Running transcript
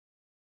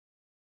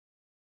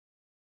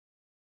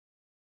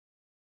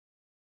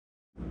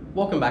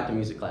Welcome back to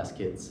Music Class,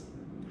 kids.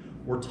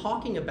 We're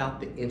talking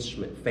about the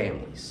instrument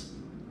families: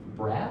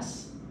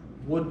 brass,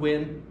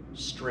 woodwind,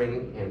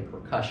 string, and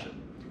percussion.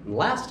 And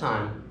last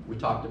time we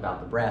talked about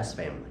the brass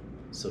family.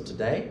 So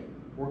today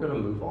we're going to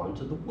move on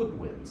to the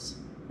woodwinds.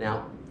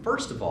 Now,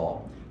 first of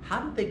all,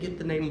 how did they get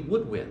the name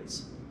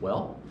woodwinds?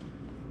 Well,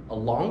 a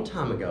long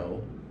time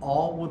ago,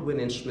 all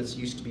woodwind instruments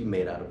used to be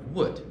made out of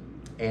wood,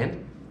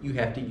 and you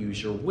have to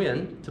use your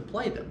wind to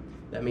play them.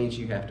 That means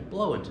you have to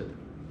blow into them.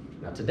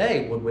 Now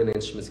today, woodwind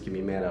instruments can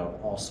be made out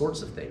of all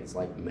sorts of things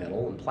like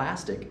metal and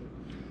plastic,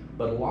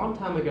 but a long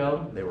time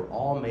ago, they were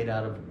all made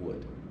out of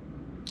wood.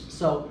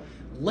 So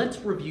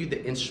let's review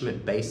the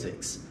instrument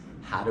basics.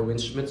 How do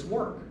instruments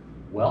work?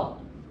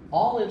 Well,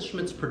 all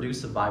instruments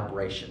produce a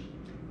vibration.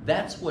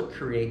 That's what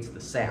creates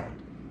the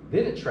sound.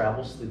 Then it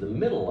travels through the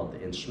middle of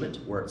the instrument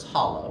where it's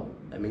hollow.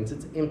 That means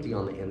it's empty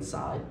on the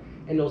inside.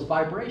 And those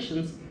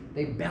vibrations,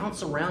 they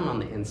bounce around on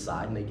the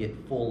inside and they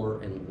get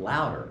fuller and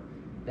louder.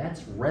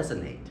 That's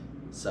resonate.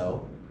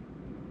 So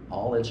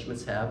all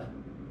instruments have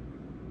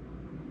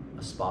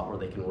a spot where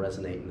they can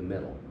resonate in the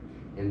middle.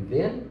 And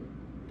then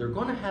they're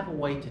going to have a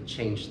way to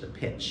change the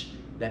pitch.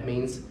 That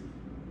means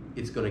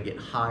it's going to get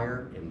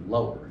higher and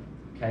lower.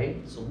 Okay,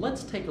 so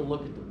let's take a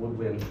look at the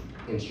woodwind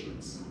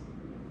instruments.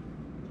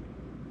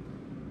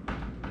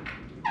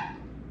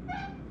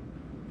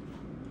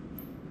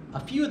 A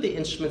few of the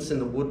instruments in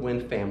the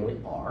woodwind family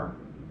are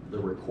the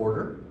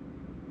recorder,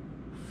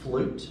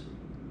 flute,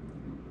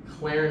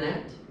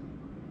 clarinet,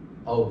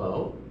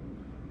 oboe,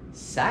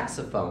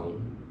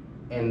 saxophone,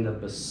 and the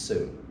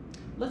bassoon.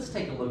 Let's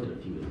take a look at a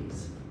few of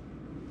these.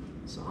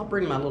 So I'll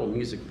bring my little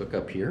music book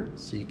up here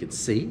so you can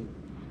see.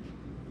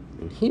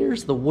 And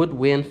here's the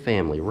woodwind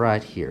family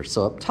right here.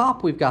 So up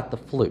top we've got the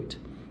flute.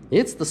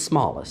 It's the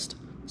smallest,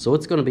 so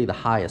it's going to be the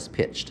highest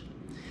pitched.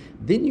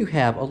 Then you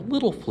have a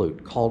little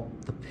flute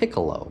called the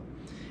piccolo.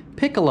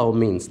 Piccolo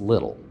means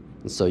little,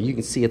 and so you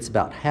can see it's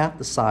about half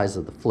the size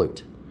of the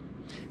flute.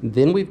 And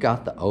then we've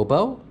got the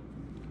oboe,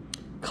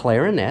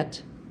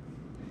 clarinet,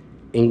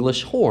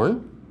 English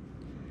horn,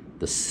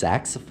 the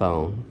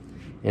saxophone,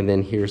 and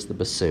then here's the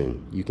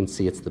bassoon. You can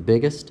see it's the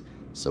biggest,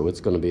 so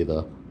it's going to be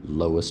the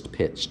lowest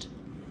pitched.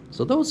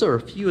 So those are a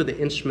few of the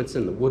instruments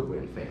in the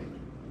woodwind family.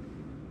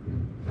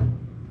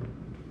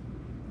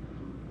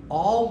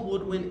 All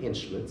woodwind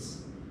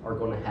instruments are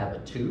going to have a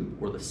tube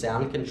where the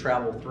sound can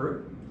travel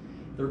through.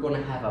 They're going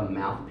to have a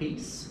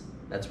mouthpiece,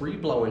 that's where you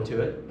blow into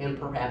it, and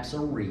perhaps a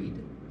reed.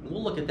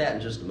 We'll look at that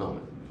in just a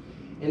moment.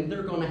 And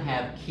they're going to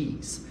have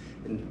keys.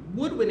 And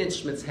woodwind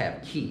instruments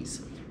have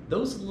keys.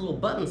 Those are the little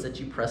buttons that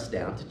you press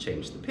down to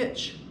change the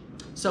pitch.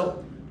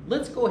 So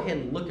let's go ahead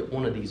and look at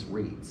one of these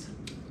reeds.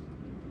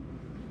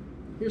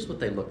 Here's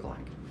what they look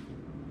like.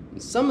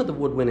 And some of the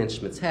woodwind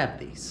instruments have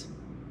these.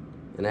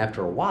 And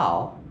after a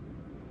while,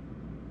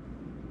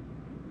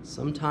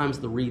 sometimes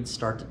the reeds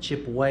start to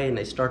chip away and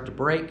they start to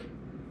break.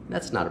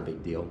 That's not a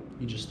big deal.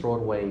 You just throw it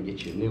away and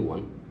get you a new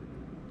one,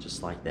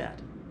 just like that.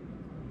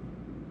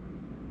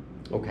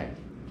 Okay,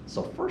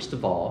 so first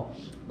of all,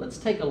 let's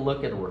take a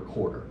look at a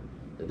recorder.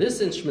 Now,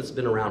 this instrument's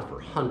been around for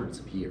hundreds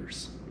of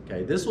years.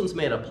 Okay, this one's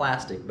made of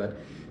plastic, but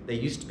they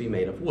used to be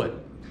made of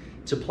wood.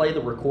 To play the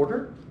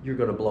recorder, you're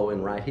going to blow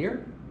in right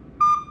here,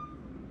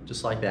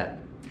 just like that.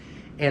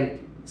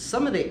 And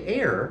some of the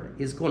air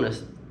is going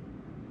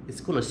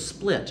to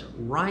split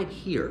right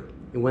here.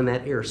 And when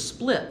that air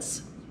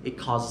splits, it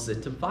causes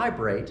it to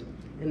vibrate,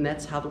 and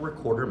that's how the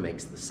recorder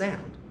makes the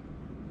sound.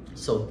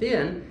 So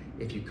then,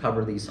 if you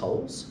cover these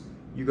holes,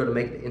 you're going to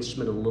make the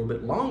instrument a little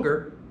bit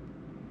longer,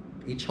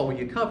 each hole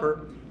you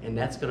cover, and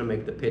that's going to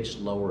make the pitch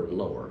lower and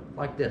lower,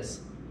 like this.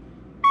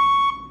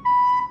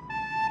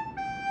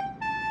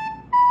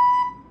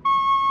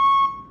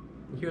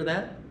 You hear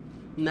that?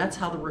 And that's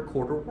how the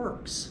recorder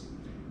works.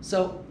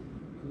 So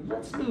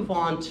let's move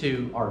on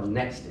to our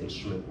next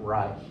instrument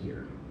right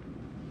here.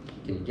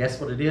 Can you guess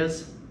what it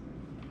is?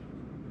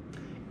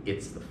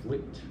 It's the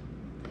flute.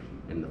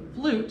 And the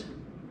flute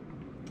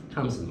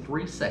comes in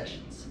three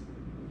sections.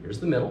 Here's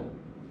the middle.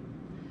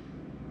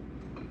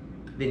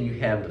 Then you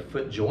have the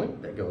foot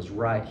joint that goes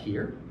right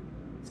here.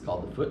 It's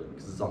called the foot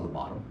because it's on the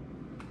bottom.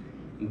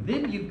 And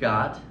then you've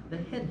got the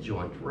head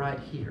joint right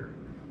here.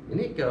 And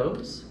it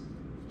goes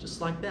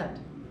just like that.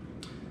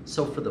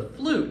 So for the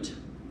flute,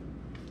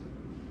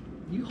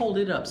 you hold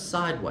it up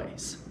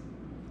sideways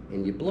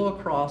and you blow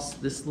across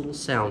this little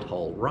sound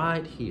hole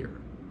right here.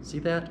 See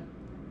that?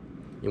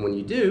 And when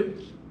you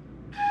do,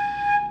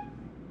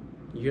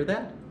 you hear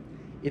that?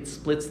 It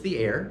splits the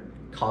air,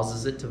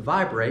 causes it to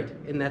vibrate,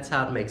 and that's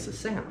how it makes a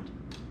sound.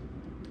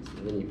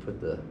 So then you put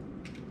the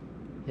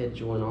head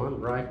joint on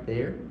right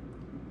there,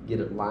 get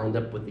it lined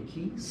up with the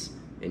keys,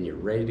 and you're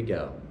ready to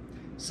go.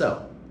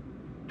 So,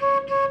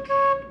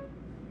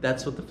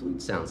 that's what the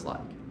flute sounds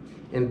like.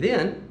 And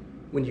then,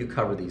 when you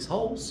cover these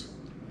holes,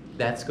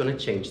 that's going to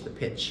change the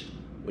pitch.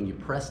 When you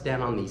press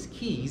down on these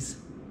keys,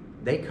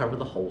 they cover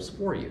the holes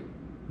for you.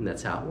 And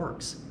that's how it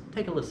works.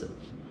 Take a listen.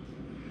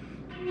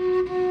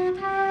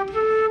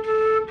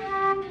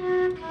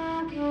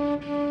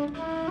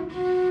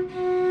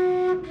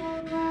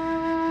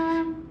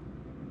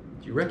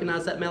 you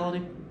recognize that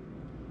melody?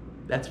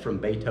 That's from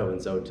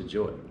Beethoven's Ode to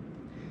Joy.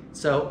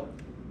 So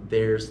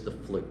there's the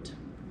flute.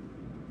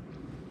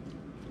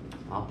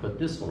 I'll put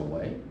this one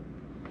away.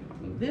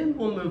 And then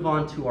we'll move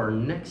on to our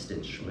next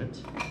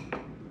instrument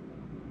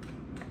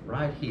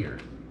right here.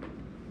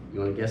 You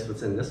want to guess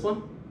what's in this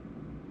one?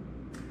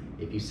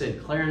 If you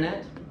said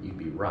clarinet, you'd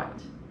be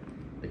right.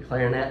 The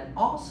clarinet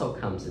also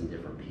comes in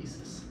different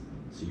pieces.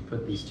 So you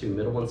put these two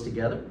middle ones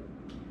together.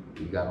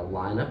 You got to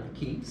line up the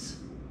keys.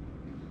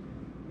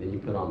 Then you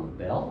put on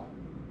the bell.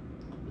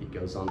 It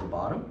goes on the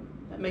bottom.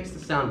 That makes the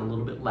sound a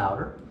little bit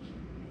louder.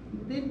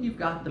 And then you've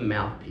got the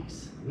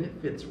mouthpiece, and it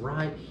fits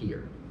right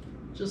here,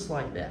 just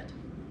like that.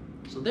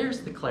 So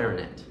there's the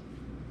clarinet.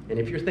 And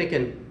if you're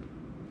thinking,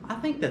 I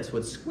think that's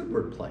what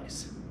Squidward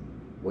plays,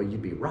 well,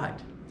 you'd be right.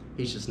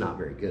 He's just not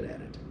very good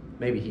at it.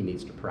 Maybe he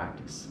needs to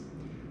practice.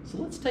 So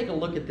let's take a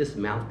look at this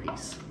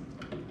mouthpiece.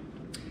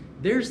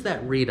 There's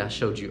that reed I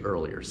showed you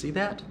earlier. See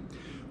that?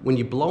 When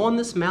you blow on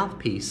this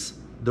mouthpiece,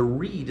 the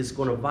reed is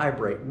going to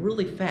vibrate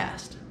really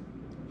fast.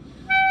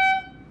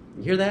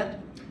 You hear that?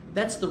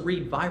 That's the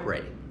reed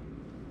vibrating.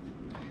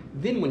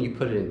 Then when you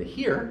put it into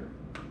here,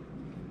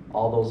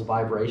 all those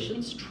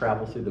vibrations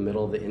travel through the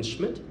middle of the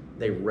instrument,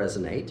 they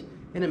resonate,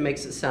 and it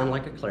makes it sound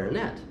like a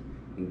clarinet.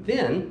 And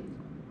then,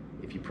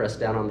 if you press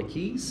down on the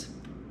keys,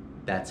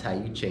 that's how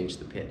you change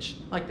the pitch,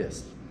 like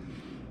this.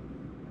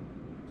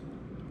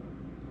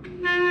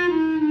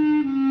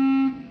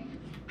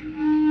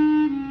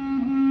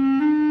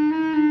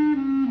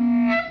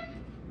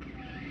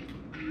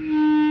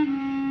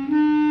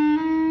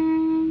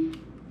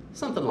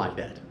 Something like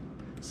that.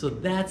 So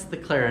that's the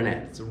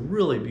clarinet. It's a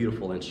really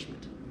beautiful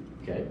instrument.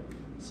 Okay,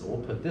 so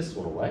we'll put this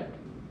one away.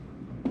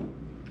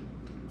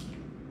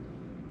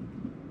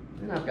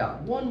 And I've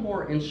got one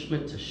more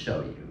instrument to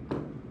show you.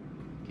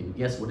 Can you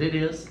guess what it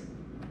is?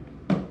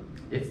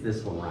 It's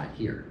this one right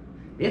here.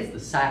 It's the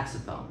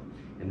saxophone.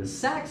 And the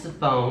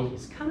saxophone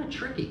is kind of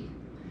tricky.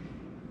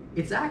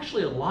 It's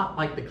actually a lot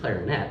like the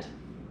clarinet,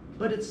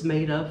 but it's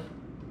made of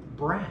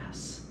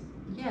brass.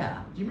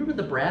 Yeah, do you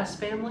remember the brass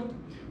family?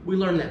 We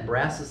learned that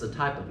brass is a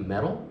type of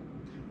metal.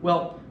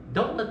 Well,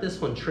 don't let this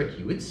one trick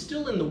you. It's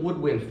still in the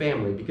woodwind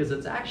family because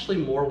it's actually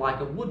more like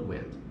a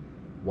woodwind.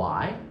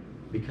 Why?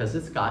 Because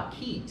it's got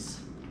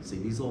keys. See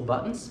these little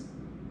buttons?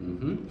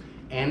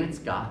 And it's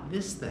got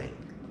this thing.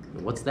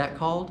 And what's that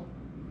called?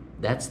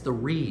 That's the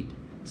reed.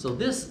 So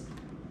this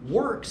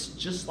works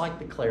just like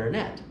the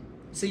clarinet.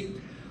 See,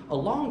 a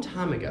long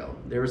time ago,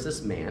 there was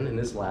this man and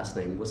his last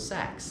name was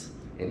Sax.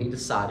 And he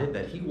decided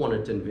that he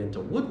wanted to invent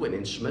a woodwind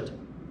instrument,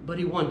 but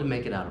he wanted to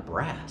make it out of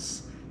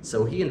brass.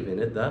 So he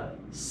invented the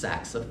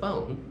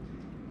saxophone,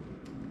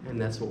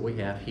 and that's what we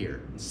have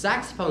here.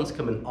 Saxophones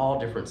come in all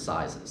different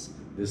sizes.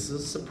 This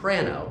is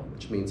soprano,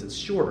 which means it's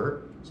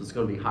shorter, so it's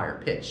going to be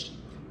higher pitched.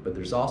 But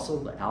there's also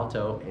the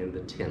alto and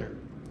the tenor.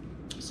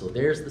 So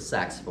there's the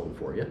saxophone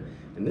for you,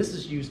 and this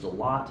is used a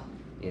lot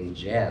in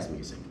jazz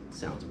music. It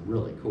sounds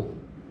really cool.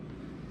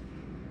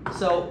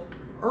 So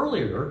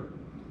earlier,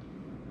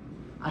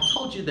 I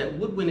told you that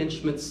woodwind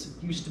instruments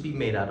used to be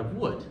made out of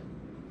wood.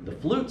 The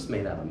flute's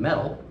made out of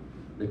metal,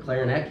 the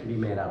clarinet can be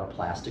made out of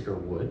plastic or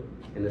wood,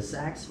 and the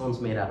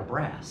saxophone's made out of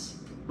brass.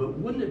 But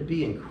wouldn't it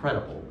be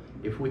incredible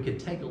if we could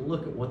take a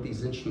look at what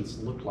these instruments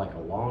looked like a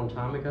long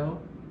time ago?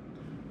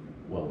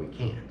 Well, we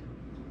can't,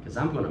 because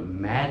I'm going to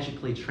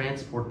magically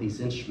transport these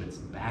instruments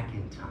back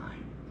in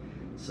time.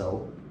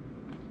 So,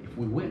 if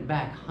we went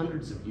back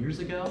hundreds of years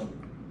ago,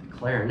 the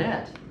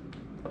clarinet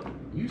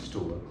used to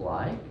look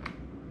like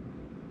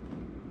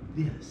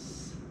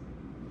this.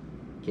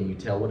 Can you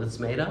tell what it's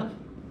made of?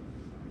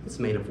 It's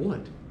made of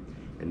wood.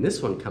 And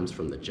this one comes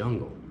from the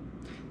jungle.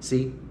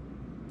 See,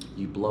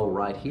 you blow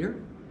right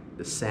here,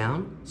 the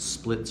sound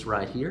splits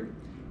right here,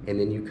 and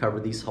then you cover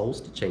these holes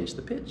to change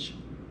the pitch.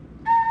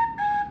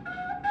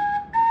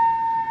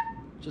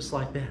 Just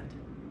like that.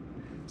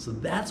 So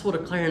that's what a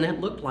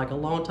clarinet looked like a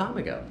long time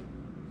ago.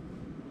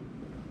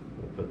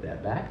 We'll put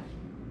that back.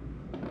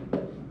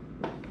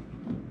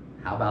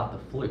 How about the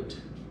flute?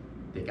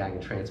 Think I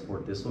can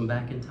transport this one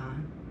back in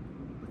time?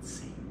 Let's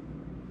see.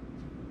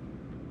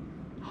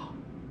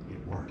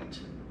 It worked.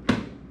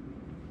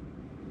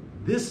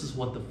 This is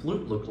what the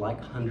flute looked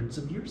like hundreds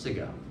of years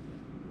ago.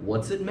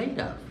 What's it made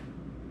of?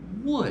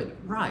 Wood,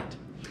 right.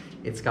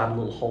 It's got a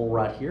little hole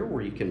right here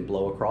where you can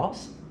blow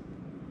across.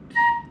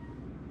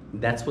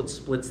 That's what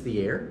splits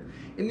the air.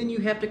 And then you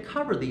have to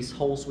cover these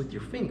holes with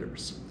your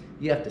fingers.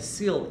 You have to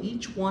seal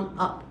each one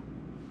up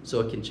so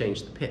it can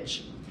change the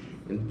pitch.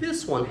 And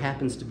this one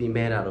happens to be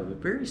made out of a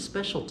very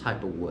special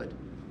type of wood.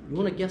 You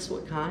want to guess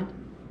what kind?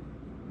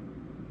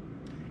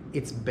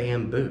 It's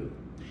bamboo.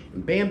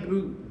 And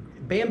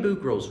bamboo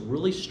grows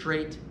really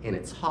straight and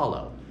it's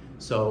hollow.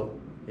 So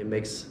it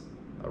makes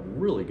a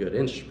really good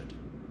instrument.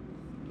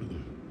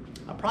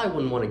 I probably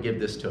wouldn't want to give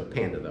this to a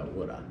panda though,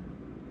 would I?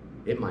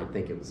 It might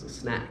think it was a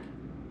snack.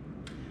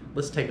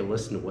 Let's take a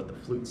listen to what the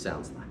flute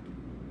sounds like.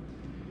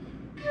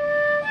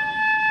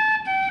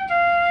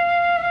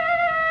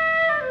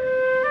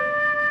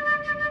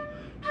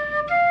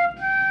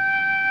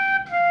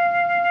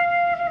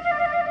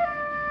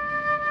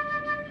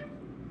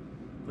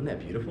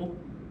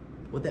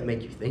 What'd that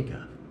make you think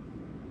of?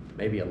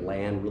 Maybe a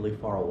land really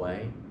far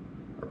away,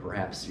 or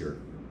perhaps you're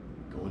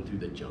going through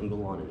the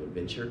jungle on an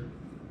adventure.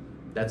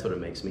 That's what it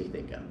makes me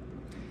think of.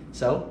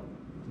 So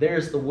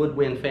there's the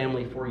Woodwind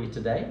family for you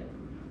today.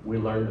 We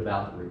learned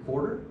about the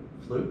recorder,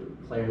 flute,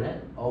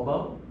 clarinet,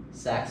 oboe,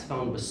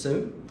 saxophone,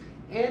 bassoon,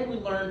 and we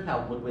learned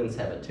how woodwinds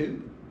have a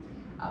tube,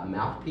 a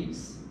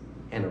mouthpiece,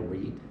 and a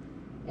reed,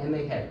 and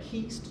they have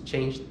keys to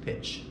change the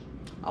pitch.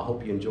 I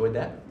hope you enjoyed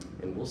that,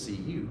 and we'll see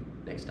you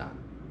next time.